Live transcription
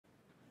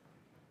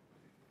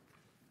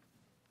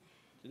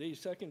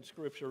Today's second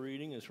scripture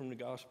reading is from the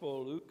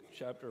Gospel of Luke,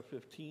 chapter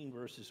 15,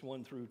 verses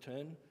 1 through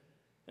 10,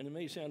 and it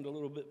may sound a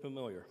little bit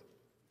familiar.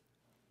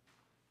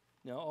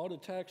 Now all the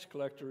tax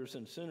collectors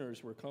and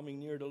sinners were coming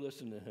near to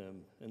listen to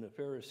him, and the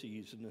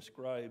Pharisees and the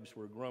scribes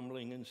were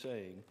grumbling and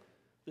saying,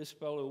 "This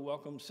fellow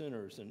welcomes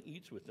sinners and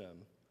eats with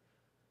them."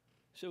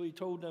 So he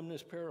told them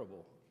this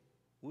parable.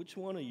 Which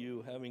one of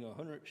you, having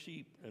 100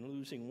 sheep and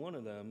losing one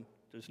of them,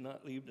 does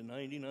not leave the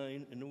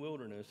 99 in the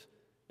wilderness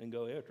and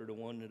go after the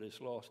one that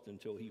is lost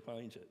until he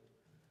finds it?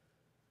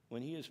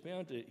 When he has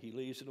found it, he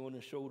lays it on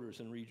his shoulders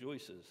and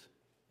rejoices.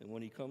 And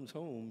when he comes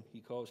home, he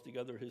calls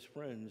together his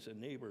friends and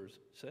neighbors,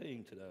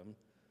 saying to them,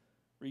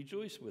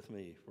 "Rejoice with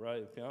me, for I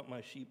have found my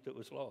sheep that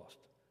was lost."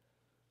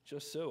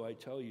 Just so, I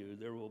tell you,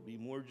 there will be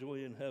more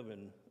joy in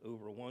heaven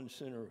over one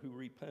sinner who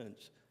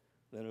repents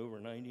than over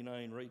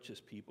 99 righteous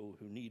people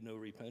who need no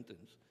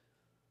repentance.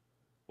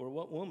 Or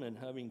what woman,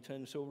 having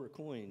 10 silver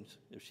coins,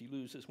 if she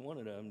loses one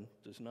of them,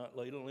 does not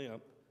light a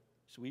lamp,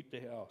 sweep the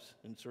house,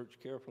 and search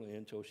carefully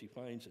until she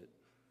finds it?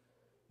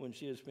 When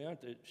she has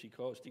found it, she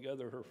calls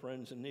together her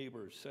friends and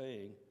neighbors,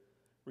 saying,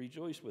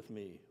 "Rejoice with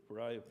me, for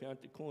I have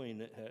found the coin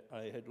that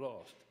I had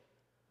lost."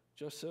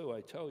 Just so,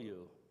 I tell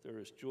you, there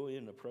is joy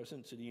in the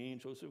presence of the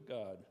angels of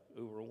God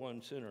over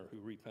one sinner who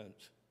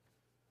repents.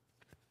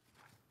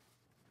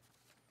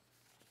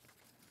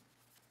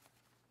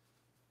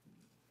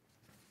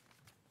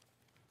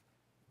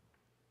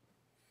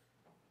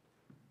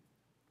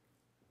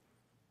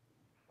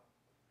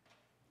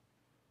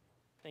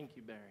 Thank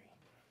you, Barry.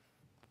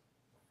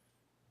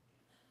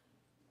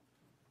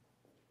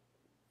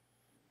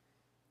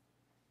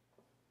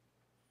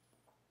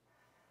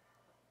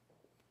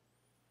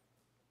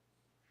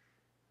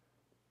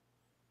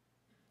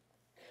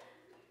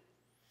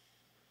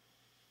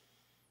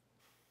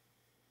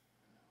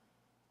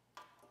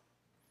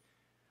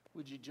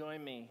 Would you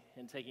join me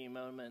in taking a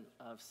moment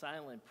of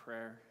silent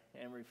prayer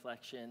and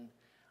reflection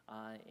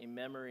in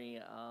memory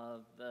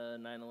of the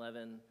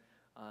 9/11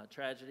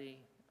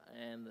 tragedy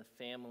and the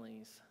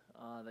families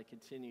that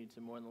continue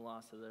to mourn the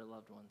loss of their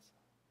loved ones?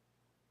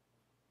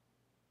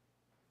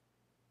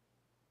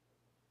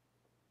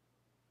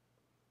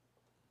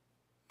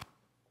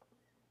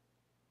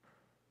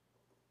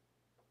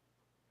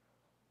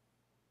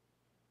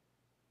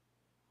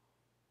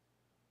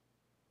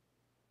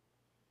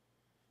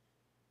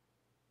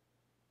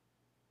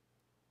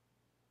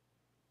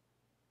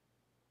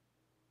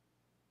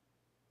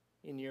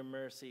 In your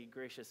mercy,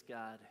 gracious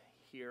God,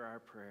 hear our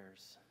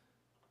prayers.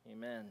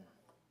 Amen.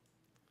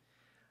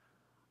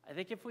 I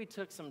think if we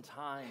took some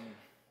time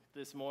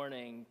this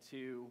morning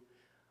to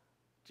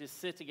just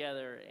sit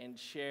together and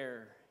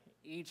share,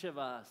 each of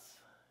us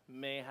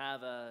may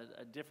have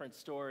a different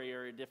story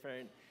or a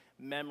different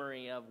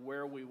memory of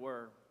where we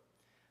were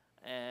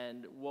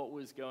and what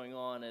was going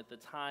on at the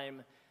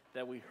time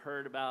that we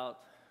heard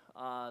about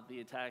the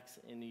attacks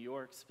in New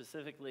York,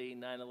 specifically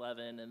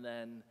 9/11, and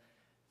then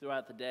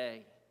throughout the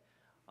day.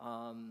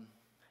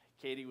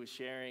 Katie was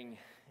sharing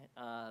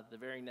the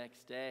very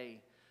next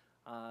day,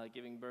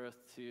 giving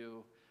birth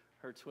to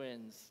her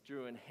twins,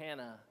 Drew and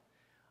Hannah.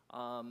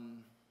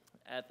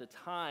 At the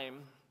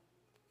time,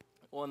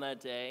 on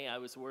that day, I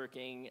was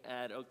working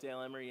at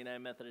Oakdale Emory United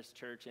Methodist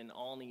Church in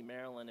Olney,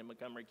 Maryland, in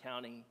Montgomery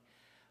County.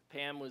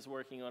 Pam was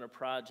working on a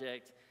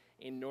project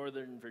in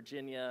Northern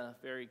Virginia,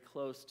 very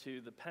close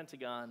to the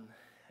Pentagon,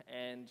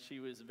 and she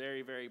was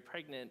very, very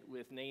pregnant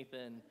with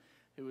Nathan,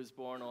 who was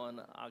born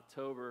on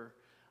October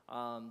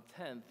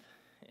 10th.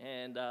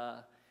 And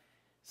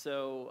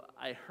so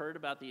I heard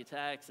about the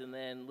attacks, and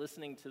then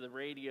listening to the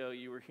radio,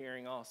 you were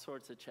hearing all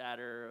sorts of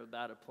chatter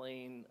about a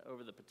plane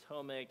over the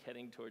Potomac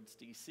heading towards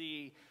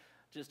D.C.,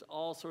 just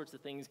all sorts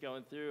of things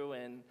going through.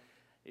 And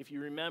if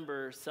you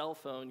remember, cell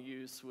phone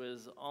use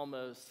was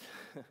almost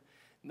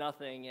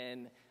nothing,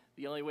 and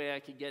the only way I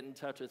could get in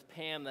touch with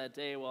Pam that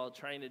day while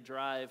trying to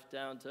drive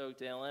down to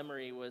Oakdale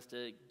Emory was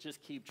to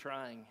just keep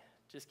trying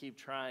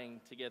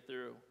to get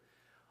through.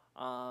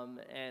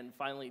 And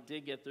finally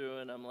did get through,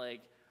 and I'm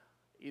like,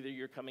 either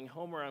you're coming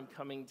home or I'm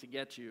coming to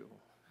get you.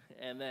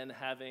 And then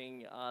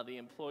having the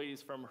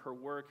employees from her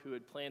work who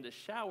had planned a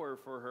shower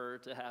for her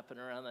to happen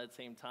around that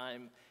same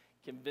time,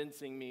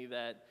 convincing me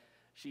that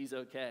she's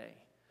okay.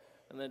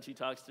 And then she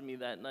talks to me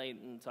that night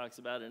and talks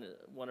about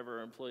one of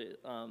her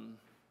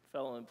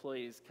fellow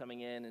employees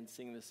coming in and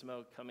seeing the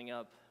smoke coming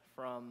up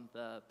from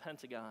the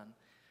Pentagon.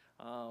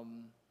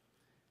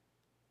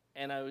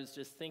 And I was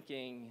just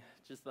thinking,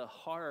 just the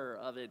horror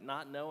of it,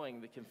 not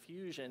knowing, the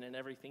confusion and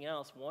everything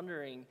else,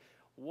 wondering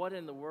what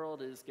in the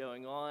world is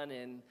going on.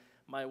 And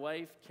my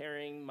wife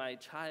carrying my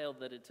child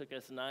that it took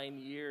us 9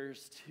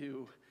 years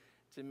to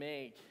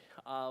make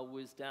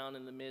was down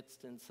in the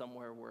midst and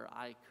somewhere where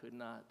I could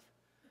not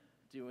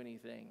do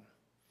anything.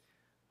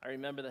 I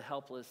remember the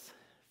helpless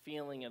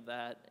feeling of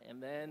that,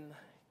 and then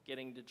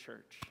getting to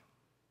church.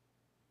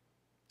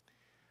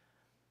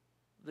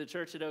 The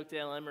church at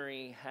Oakdale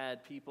Emory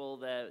had people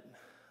that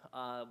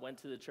went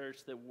to the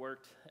church that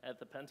worked at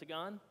the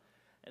Pentagon,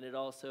 and it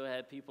also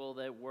had people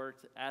that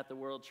worked at the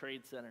World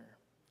Trade Center.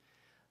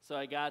 So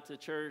I got to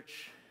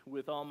church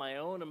with all my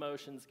own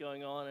emotions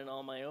going on and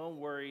all my own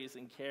worries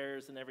and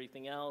cares and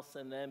everything else,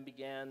 and then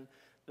began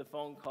the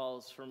phone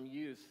calls from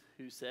youth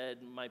who said,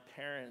 my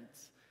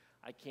parents,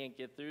 I can't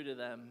get through to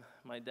them.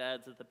 My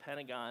dad's at the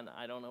Pentagon.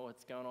 I don't know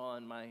what's going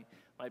on. My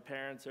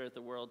parents are at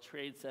the World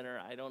Trade Center.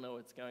 I don't know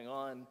what's going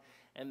on.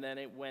 And then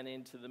it went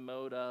into the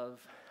mode of,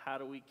 how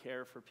do we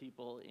care for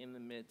people in the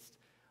midst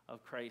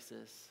of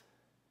crisis?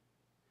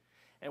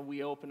 And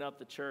we opened up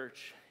the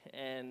church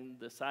and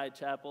the side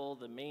chapel,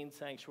 the main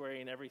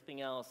sanctuary, and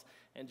everything else,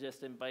 and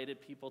just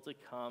invited people to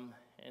come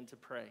and to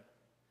pray,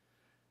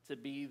 to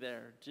be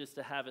there, just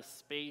to have a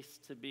space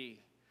to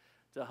be,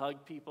 to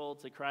hug people,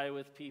 to cry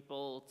with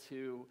people,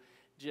 to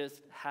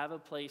just have a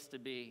place to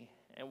be.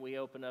 And we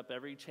opened up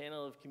every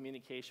channel of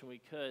communication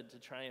we could to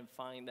try and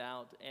find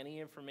out any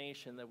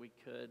information that we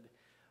could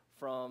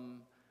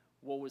from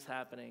what was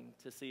happening,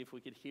 to see if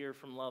we could hear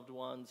from loved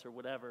ones or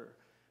whatever.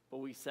 But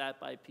we sat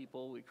by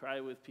people, we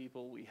cried with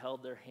people, we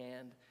held their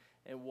hand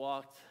and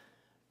walked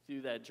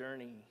through that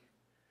journey.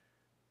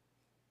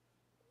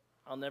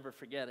 I'll never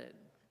forget it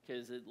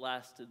because it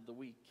lasted the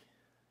week.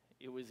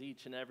 It was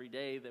each and every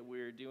day that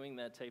we were doing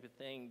that type of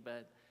thing.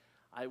 But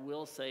I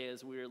will say,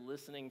 as we were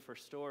listening for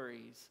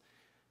stories,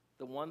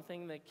 the one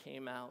thing that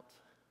came out,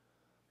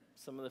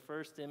 some of the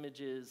first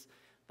images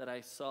that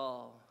I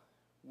saw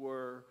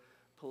were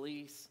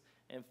police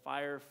and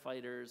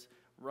firefighters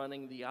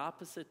running the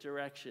opposite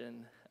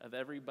direction of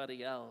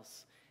everybody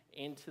else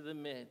into the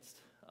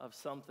midst of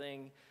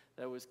something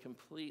that was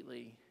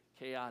completely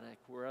chaotic.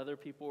 Where other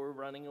people were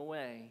running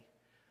away,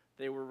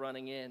 they were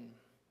running in.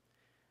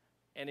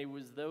 And it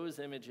was those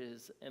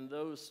images and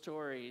those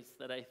stories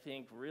that I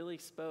think really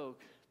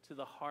spoke to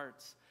the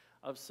hearts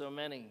of so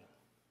many.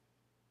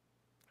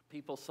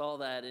 People saw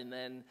that, and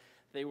then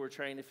they were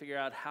trying to figure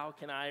out, how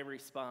can I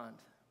respond?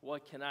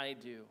 What can I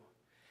do?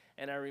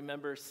 And I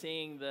remember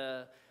seeing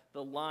the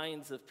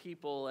lines of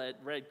people at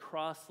Red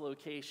Cross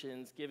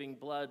locations giving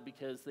blood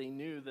because they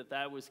knew that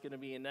that was going to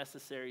be a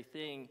necessary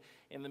thing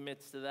in the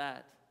midst of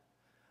that.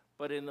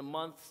 But in the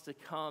months to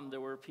come, there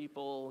were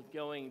people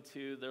going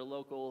to their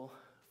local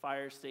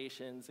fire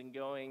stations and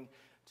going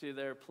to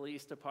their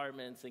police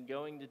departments and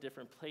going to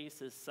different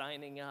places,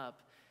 signing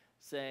up,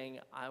 saying,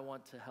 I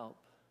want to help.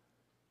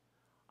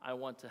 I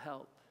want to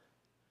help.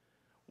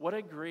 What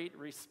a great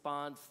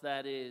response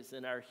that is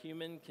in our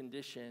human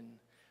condition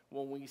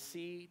when we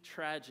see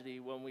tragedy,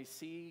 when we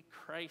see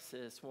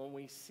crisis, when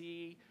we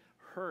see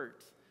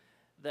hurt,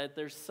 that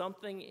there's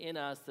something in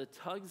us that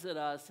tugs at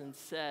us and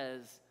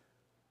says,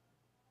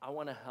 I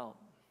want to help.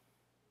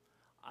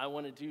 I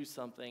want to do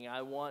something.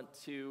 I want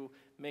to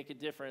make a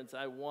difference.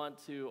 I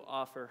want to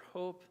offer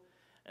hope,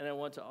 and I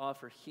want to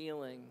offer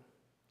healing.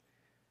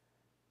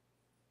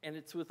 And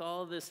it's with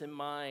all this in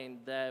mind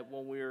that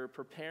when we were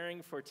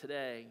preparing for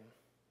today,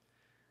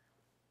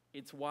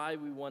 it's why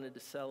we wanted to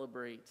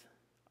celebrate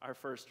our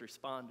first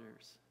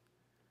responders.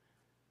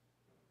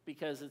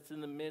 Because it's in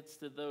the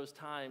midst of those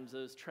times,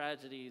 those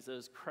tragedies,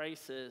 those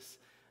crises,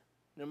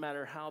 no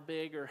matter how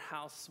big or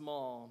how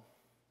small,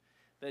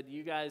 that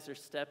you guys are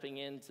stepping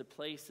into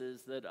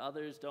places that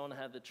others don't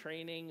have the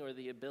training or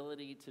the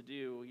ability to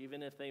do,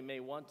 even if they may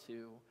want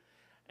to.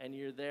 And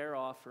you're there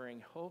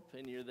offering hope,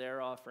 and you're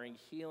there offering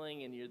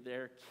healing, and you're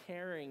there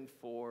caring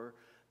for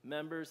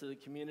members of the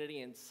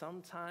community, and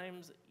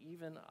sometimes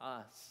even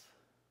us.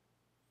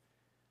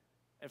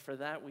 And for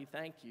that, we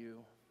thank you.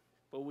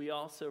 But we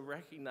also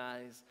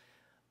recognize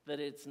that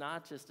it's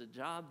not just a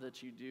job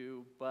that you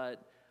do,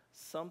 but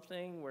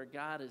something where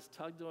God has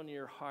tugged on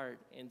your heart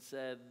and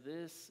said,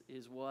 this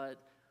is what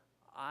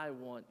I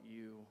want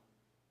you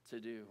to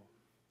do.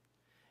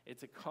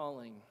 It's a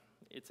calling,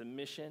 it's a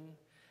mission,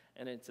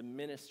 and it's a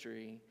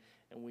ministry,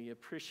 and we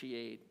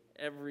appreciate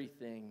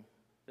everything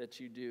that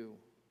you do.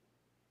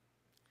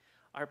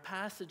 Our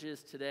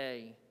passages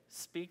today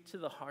speak to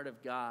the heart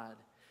of God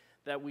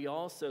that we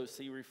also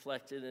see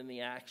reflected in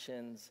the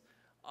actions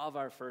of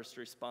our first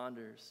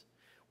responders.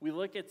 We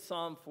look at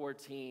Psalm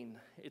 14.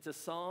 It's a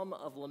psalm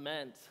of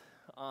lament.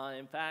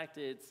 In fact,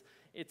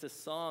 it's a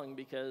song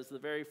because the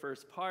very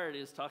first part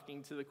is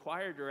talking to the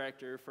choir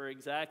director for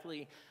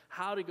exactly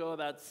how to go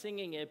about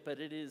singing it, but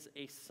it is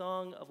a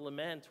song of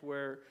lament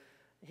where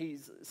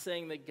he's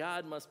saying that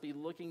God must be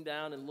looking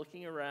down and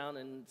looking around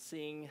and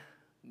seeing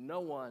no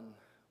one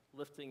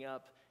lifting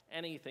up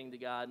anything to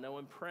God, no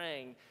one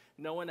praying,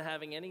 no one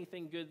having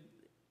anything good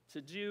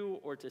to do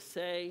or to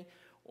say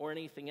or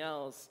anything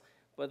else.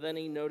 But then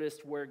he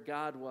noticed where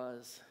God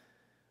was,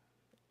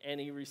 and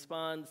he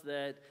responds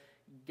that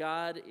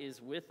God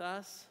is with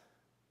us.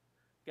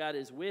 God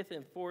is with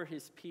and for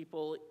his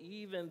people,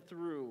 even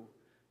through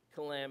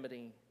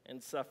calamity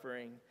and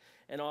suffering,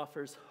 and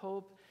offers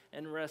hope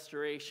and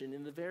restoration.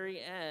 In the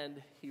very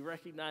end, he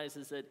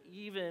recognizes that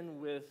even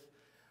with,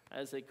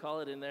 as they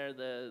call it in there,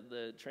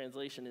 the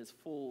translation is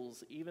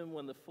fools, even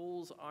when the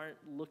fools aren't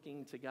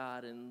looking to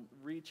God and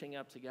reaching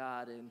up to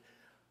God and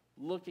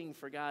looking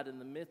for God in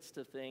the midst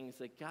of things,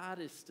 that God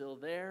is still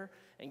there,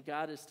 and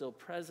God is still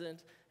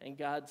present, and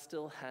God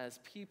still has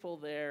people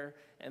there,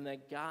 and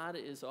that God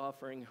is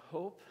offering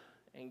hope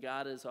And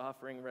God is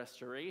offering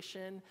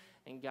restoration,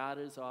 and God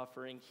is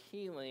offering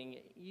healing,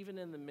 even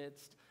in the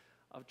midst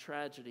of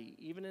tragedy,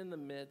 even in the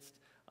midst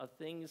of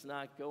things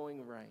not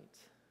going right.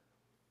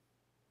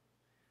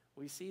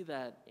 We see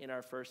that in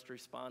our first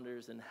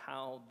responders and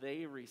how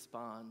they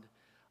respond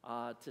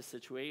to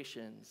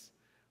situations,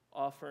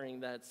 offering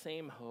that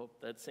same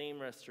hope, that same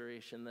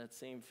restoration, that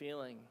same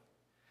feeling.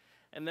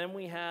 And then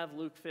we have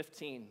Luke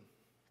 15.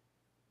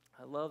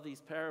 I love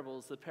these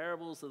parables, the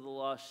parables of the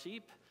lost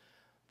sheep,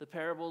 the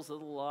parables of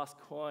the lost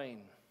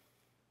coin.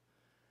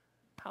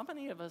 How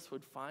many of us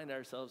would find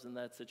ourselves in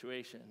that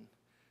situation?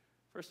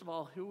 First of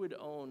all, who would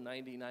own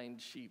 99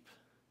 sheep?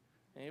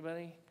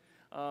 Anybody?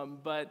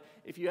 But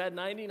if you had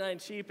 99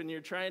 sheep and you're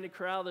trying to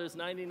corral those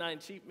 99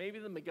 sheep, maybe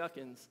the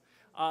McGuckins,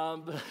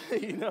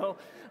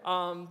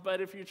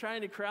 but if you're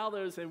trying to corral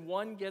those and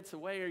one gets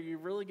away, are you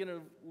really going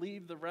to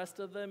leave the rest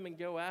of them and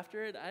go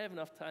after it? I have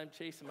enough time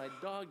chasing my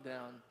dog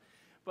down.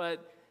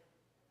 But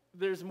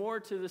there's more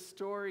to the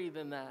story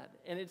than that.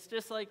 And it's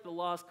just like the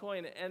lost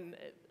coin. And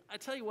I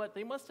tell you what,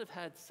 they must have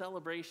had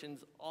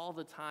celebrations all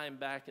the time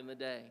back in the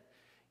day,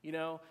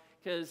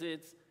 because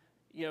it's,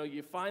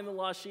 you find the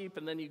lost sheep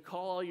and then you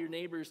call all your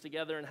neighbors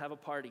together and have a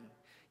party.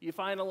 You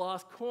find a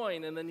lost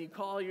coin and then you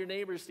call your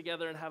neighbors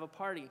together and have a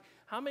party.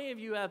 How many of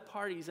you have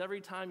parties every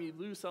time you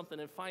lose something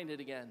and find it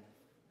again?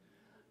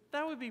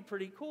 That would be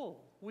pretty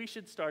cool. We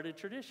should start a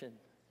tradition.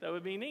 That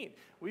would be neat.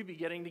 We'd be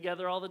getting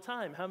together all the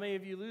time. How many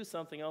of you lose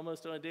something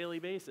almost on a daily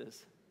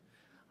basis?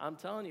 I'm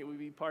telling you, we'd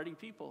be party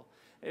people.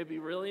 It'd be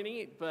really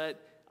neat.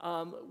 But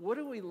what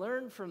do we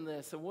learn from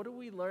this? And what do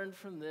we learn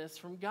from this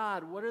from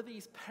God? What are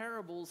these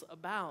parables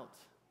about?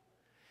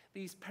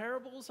 These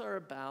parables are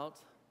about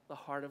the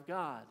heart of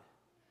God.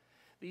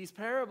 These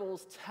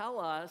parables tell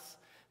us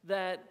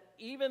that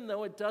even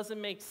though it doesn't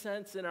make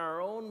sense in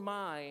our own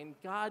mind,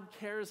 God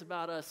cares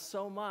about us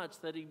so much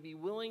that he'd be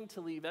willing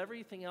to leave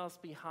everything else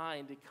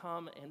behind to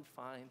come and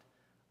find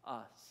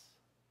us.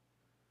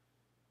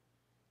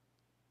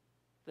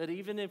 That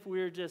even if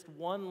we're just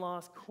one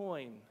lost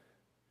coin,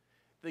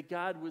 that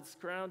God would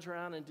scrounge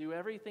around and do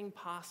everything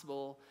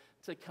possible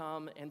to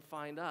come and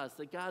find us.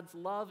 That God's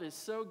love is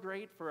so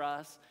great for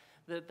us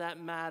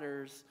that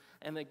matters,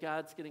 and that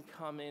God's going to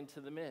come into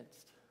the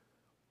midst.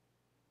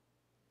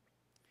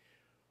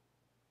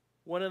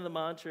 One of the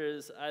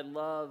mantras I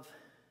love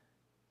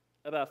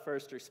about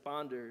first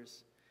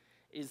responders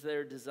is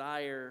their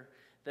desire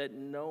that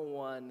no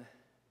one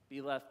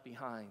be left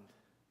behind.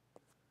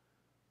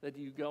 That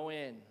you go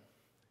in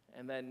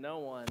and that no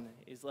one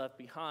is left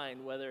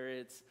behind, whether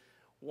it's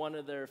one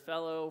of their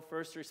fellow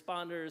first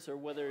responders or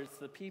whether it's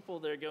the people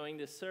they're going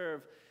to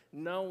serve,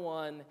 no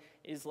one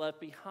is left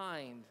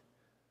behind.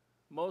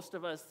 Most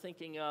of us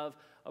thinking of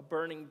a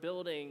burning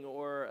building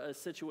or a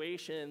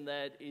situation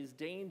that is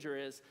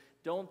dangerous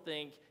don't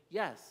think,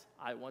 yes,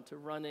 I want to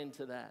run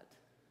into that.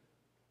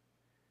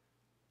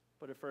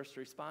 But a first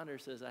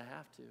responder says, I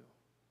have to.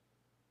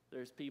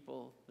 There's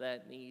people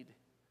that need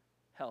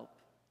help.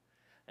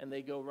 And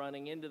they go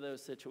running into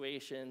those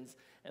situations,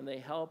 and they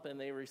help, and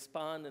they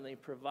respond, and they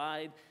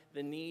provide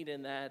the need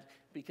in that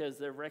because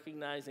they're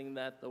recognizing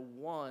that the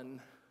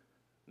one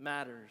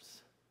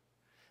matters,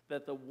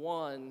 that the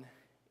one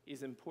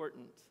is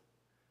important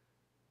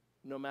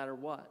no matter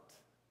what.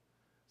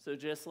 So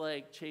just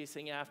like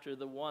chasing after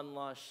the one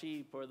lost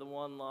sheep or the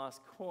one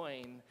lost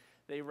coin,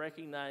 they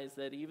recognize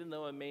that even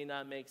though it may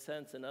not make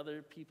sense in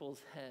other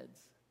people's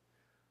heads,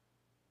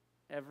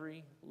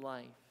 every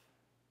life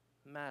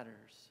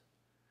matters.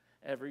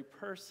 Every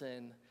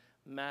person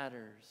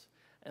matters.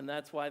 And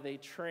that's why they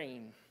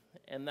train.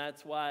 And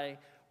that's why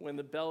when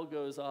the bell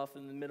goes off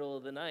in the middle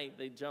of the night,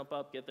 they jump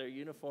up, get their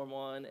uniform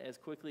on as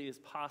quickly as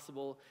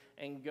possible,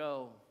 and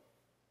go.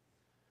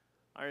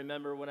 I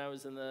remember when I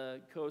was in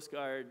the Coast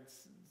Guard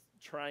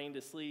trying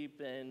to sleep,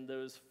 and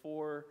those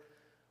 4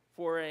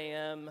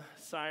 a.m.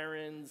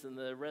 sirens and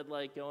the red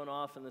light going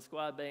off in the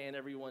squad bay and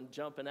everyone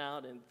jumping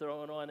out and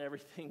throwing on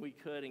everything we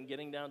could and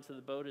getting down to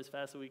the boat as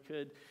fast as we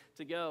could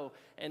to go.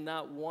 And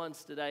not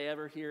once did I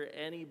ever hear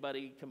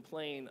anybody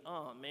complain,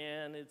 oh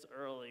man, it's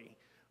early.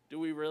 Do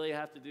we really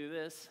have to do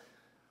this?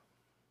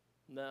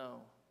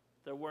 No.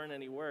 There weren't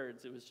any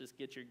words. It was just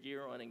get your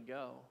gear on and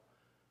go.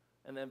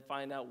 And then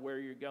find out where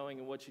you're going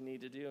and what you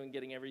need to do and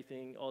getting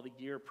everything, all the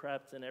gear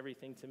prepped and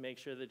everything to make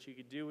sure that you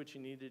could do what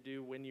you need to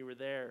do when you were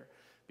there.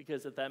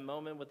 Because at that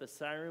moment when the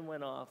siren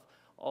went off,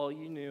 all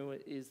you knew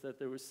is that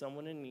there was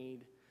someone in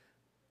need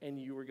and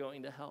you were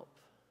going to help.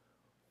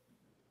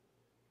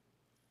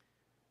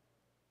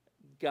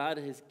 God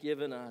has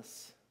given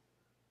us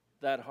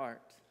that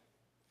heart.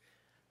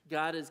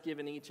 God has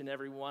given each and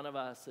every one of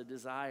us a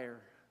desire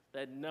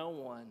that no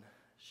one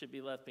should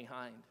be left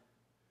behind.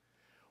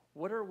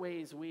 What are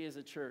ways we as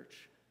a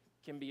church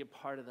can be a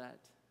part of that?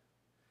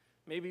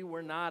 Maybe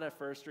we're not a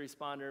first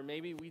responder.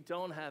 Maybe we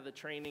don't have the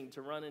training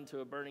to run into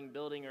a burning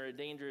building or a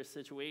dangerous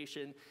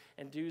situation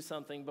and do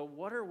something. But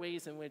what are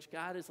ways in which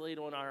God has laid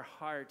on our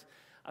heart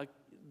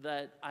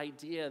that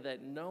idea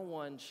that no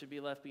one should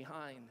be left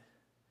behind?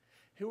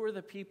 Who are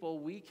the people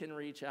we can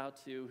reach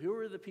out to? Who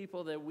are the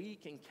people that we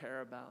can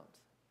care about?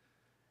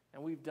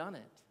 And we've done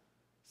it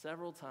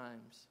several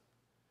times.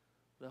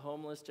 The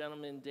homeless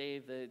gentleman,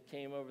 Dave, that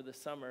came over the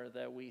summer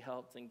that we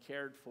helped and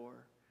cared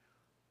for,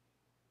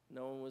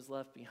 no one was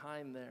left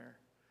behind there.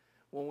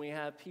 When we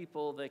have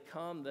people that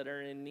come that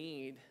are in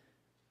need,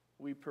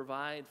 we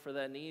provide for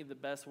that need the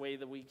best way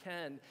that we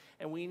can.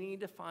 And we need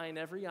to find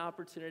every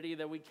opportunity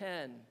that we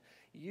can.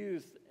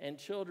 Youth and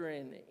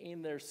children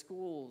in their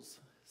schools,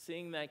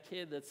 seeing that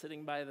kid that's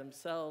sitting by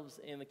themselves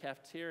in the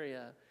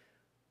cafeteria,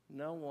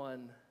 no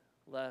one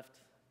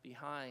left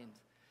behind.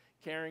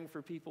 Caring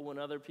for people when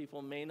other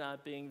people may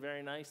not being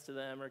very nice to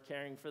them or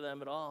caring for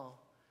them at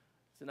all.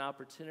 It's an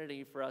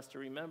opportunity for us to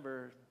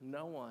remember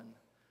no one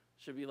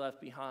should be left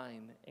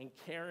behind, and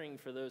caring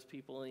for those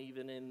people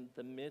even in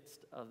the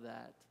midst of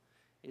that.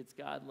 It's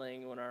God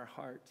laying on our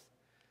heart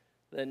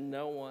that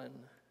no one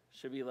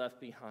should be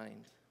left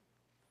behind.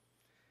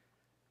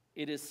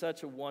 It is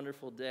such a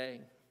wonderful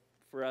day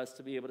for us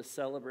to be able to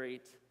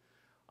celebrate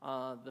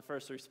the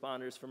first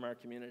responders from our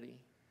community.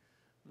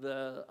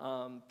 The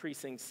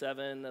Precinct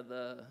 7 of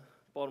the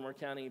Baltimore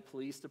County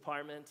Police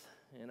Department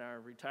and our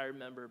retired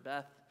member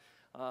Beth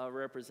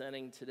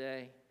representing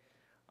today.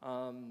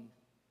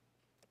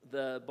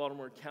 The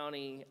Baltimore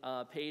County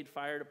Paid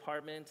Fire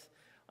Department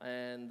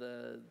and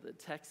the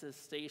Texas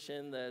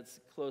station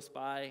that's close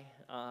by,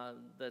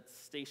 that's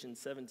Station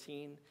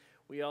 17.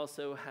 We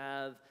also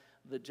have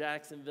the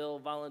Jacksonville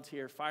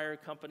Volunteer Fire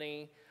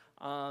Company.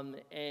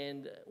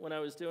 And when I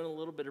was doing a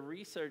little bit of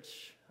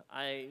research,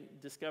 I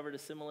discovered a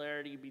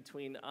similarity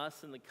between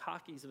us and the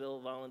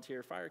Cockeysville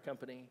Volunteer Fire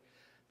Company,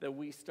 that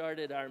we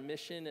started our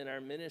mission and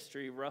our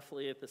ministry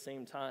roughly at the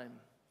same time.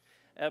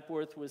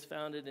 Epworth was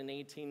founded in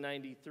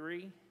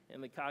 1893,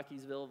 and the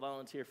Cockeysville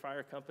Volunteer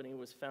Fire Company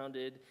was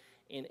founded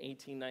in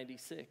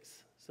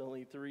 1896, so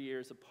only 3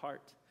 years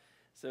apart.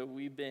 So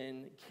we've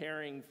been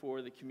caring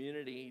for the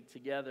community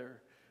together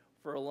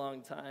for a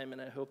long time,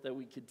 and I hope that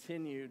we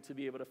continue to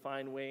be able to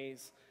find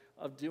ways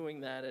of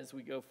doing that as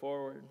we go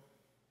forward.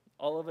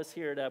 All of us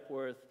here at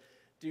Epworth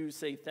do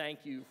say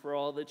thank you for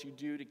all that you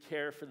do to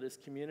care for this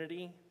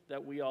community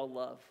that we all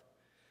love.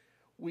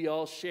 We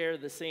all share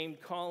the same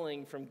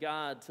calling from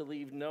God to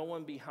leave no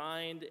one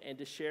behind and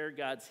to share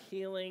God's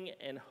healing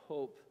and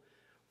hope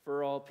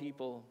for all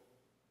people.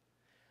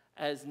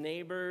 As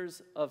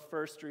neighbors of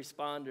first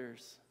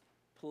responders,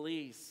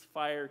 police,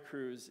 fire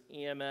crews,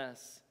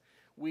 EMS,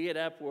 we at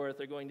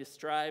Epworth are going to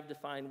strive to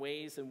find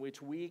ways in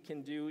which we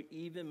can do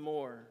even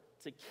more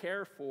to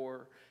care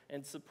for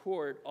and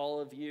support all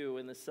of you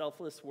in the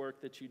selfless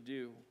work that you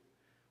do.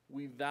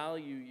 We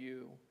value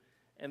you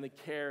and the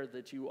care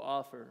that you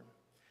offer.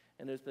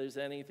 And if there's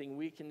anything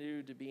we can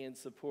do to be in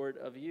support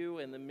of you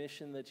and the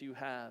mission that you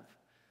have,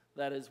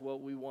 that is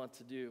what we want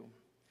to do.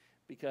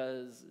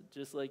 Because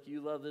just like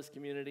you love this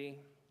community,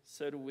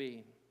 so do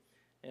we.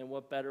 And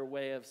what better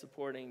way of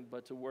supporting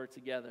but to work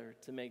together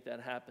to make that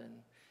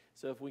happen.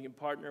 So if we can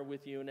partner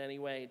with you in any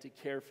way to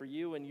care for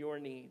you and your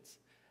needs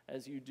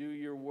as you do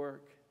your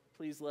work,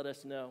 please let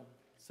us know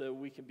so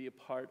we can be a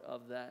part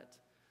of that.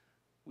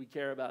 We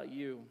care about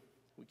you.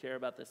 We care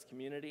about this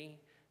community,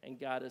 and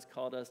God has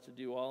called us to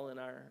do all in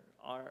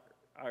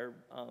our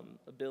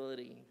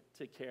ability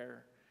to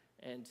care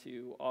and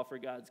to offer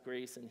God's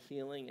grace and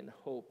healing and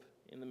hope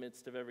in the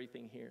midst of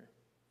everything here.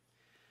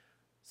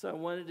 So I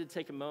wanted to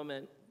take a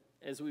moment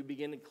as we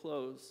begin to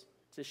close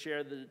to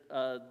share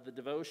the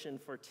devotion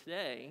for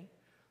today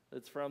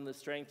that's from the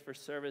Strength for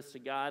Service to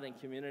God and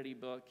Community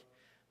book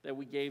that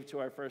we gave to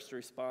our first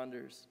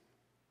responders.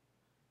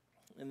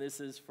 And this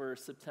is for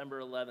September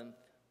 11th.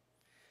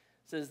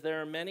 It says,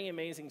 there are many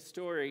amazing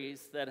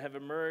stories that have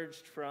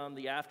emerged from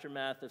the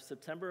aftermath of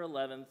September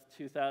 11th,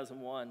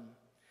 2001.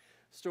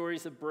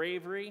 Stories of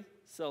bravery,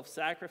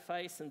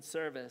 self-sacrifice, and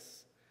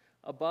service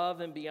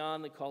above and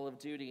beyond the call of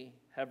duty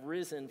have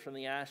risen from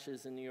the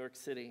ashes in New York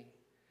City.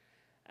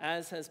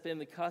 As has been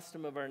the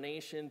custom of our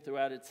nation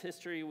throughout its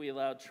history, we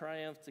allowed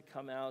triumph to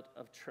come out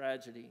of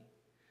tragedy.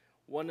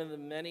 One of the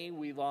many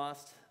who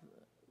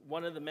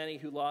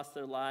lost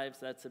their lives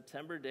that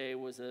September day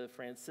was a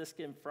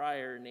Franciscan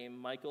friar named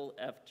Michael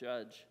F.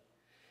 Judge.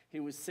 He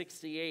was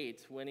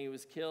 68 when he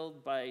was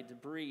killed by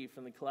debris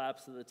from the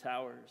collapse of the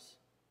towers.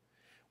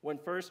 When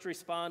first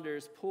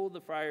responders pulled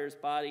the friar's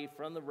body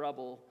from the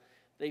rubble,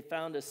 they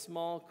found a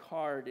small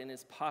card in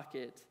his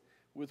pocket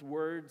with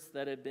words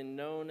that had been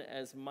known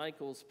as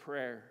Michael's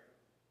prayer.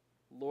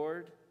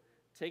 Lord,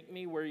 take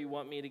me where you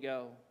want me to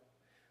go.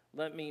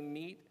 Let me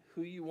meet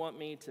who you want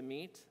me to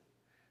meet.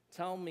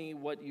 Tell me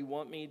what you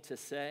want me to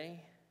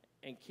say,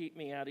 and keep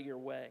me out of your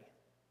way.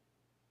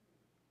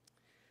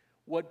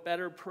 What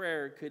better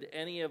prayer could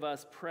any of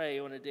us pray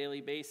on a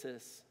daily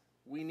basis?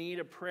 We need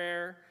a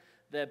prayer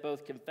that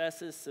both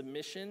confesses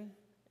submission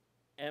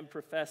and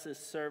professes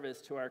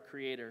service to our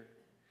Creator.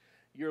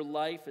 Your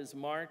life is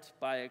marked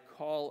by a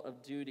call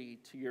of duty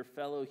to your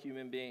fellow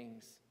human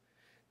beings.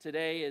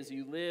 Today, as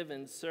you live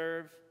and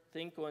serve,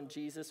 think on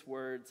Jesus'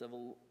 words of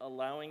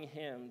allowing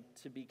him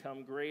to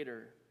become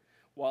greater,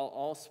 while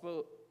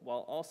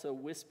while also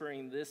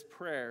whispering this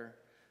prayer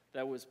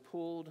that was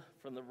pulled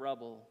from the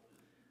rubble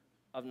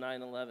of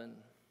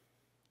 9/11.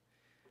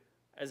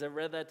 As I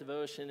read that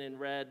devotion and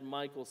read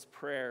Michael's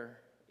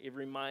prayer, it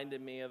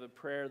reminded me of a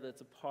prayer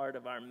that's a part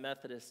of our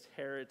Methodist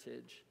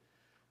heritage,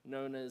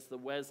 known as the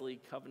Wesley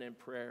Covenant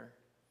Prayer.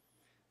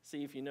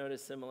 See if you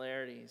notice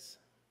similarities.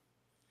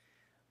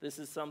 This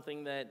is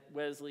something that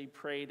Wesley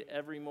prayed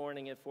every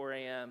morning at 4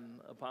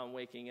 a.m. upon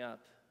waking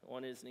up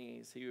on his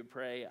knees. He would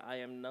pray, "I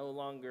am no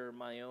longer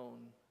my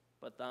own,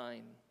 but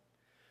thine.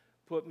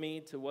 Put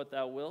me to what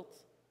thou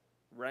wilt,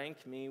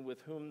 rank me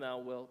with whom thou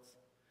wilt.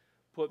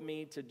 Put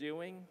me to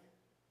doing,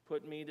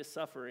 put me to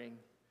suffering.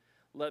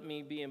 Let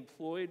me be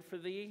employed for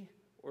thee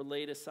or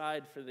laid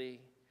aside for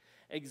thee,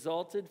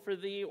 exalted for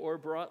thee or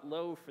brought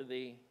low for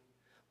thee.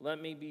 Let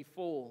me be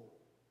full,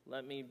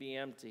 let me be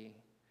empty.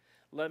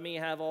 Let me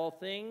have all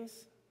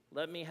things,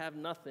 let me have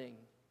nothing.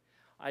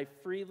 I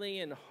freely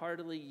and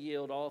heartily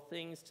yield all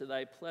things to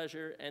thy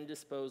pleasure and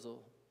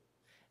disposal.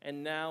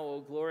 And now,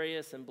 O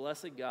glorious and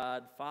blessed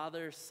God,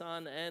 Father,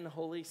 Son, and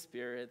Holy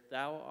Spirit,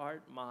 thou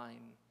art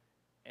mine,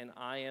 and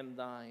I am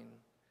thine.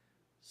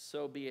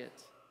 So be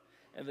it.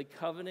 And the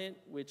covenant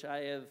which I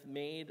have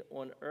made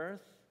on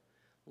earth,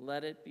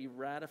 let it be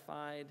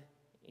ratified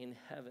in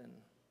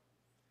heaven.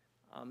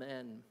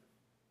 Amen."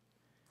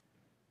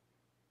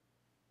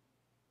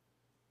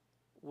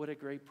 What a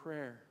great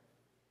prayer.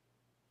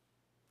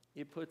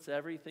 It puts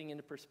everything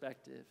into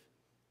perspective.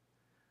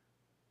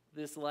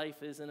 This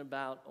life isn't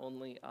about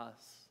only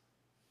us.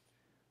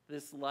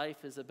 This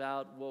life is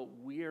about what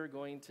we are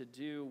going to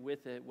do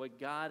with it, what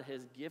God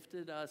has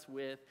gifted us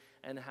with,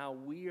 and how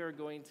we are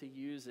going to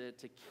use it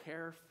to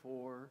care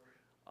for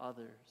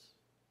others,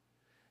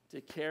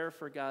 to care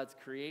for God's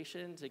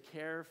creation, to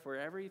care for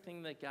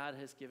everything that God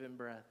has given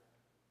breath.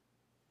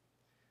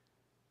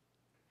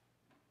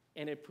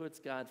 And it puts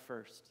God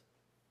first.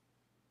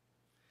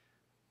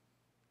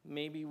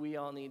 Maybe we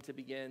all need to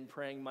begin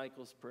praying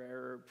Michael's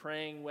prayer, or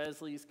praying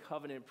Wesley's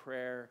covenant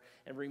prayer,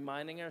 and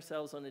reminding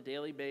ourselves on a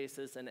daily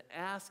basis and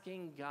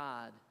asking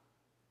God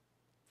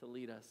to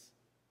lead us,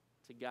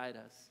 to guide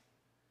us,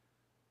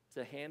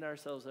 to hand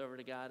ourselves over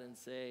to God and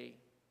say,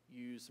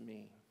 "Use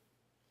me."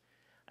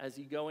 As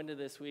you go into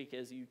this week,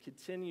 as you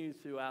continue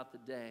throughout the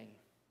day,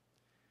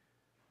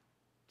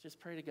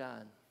 just pray to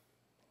God,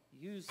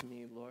 "Use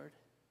me, Lord.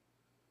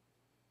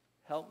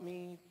 Help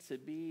me to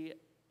be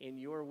in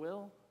your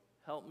will.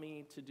 Help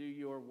me to do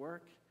your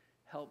work.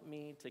 Help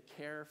me to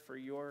care for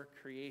your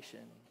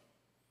creation."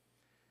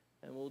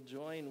 And we'll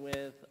join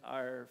with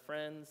our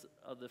friends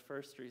of the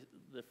first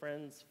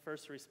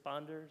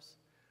responders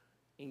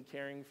in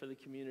caring for the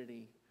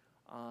community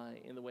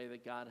in the way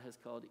that God has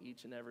called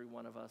each and every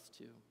one of us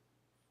to.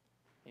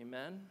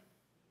 Amen.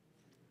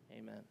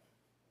 Amen.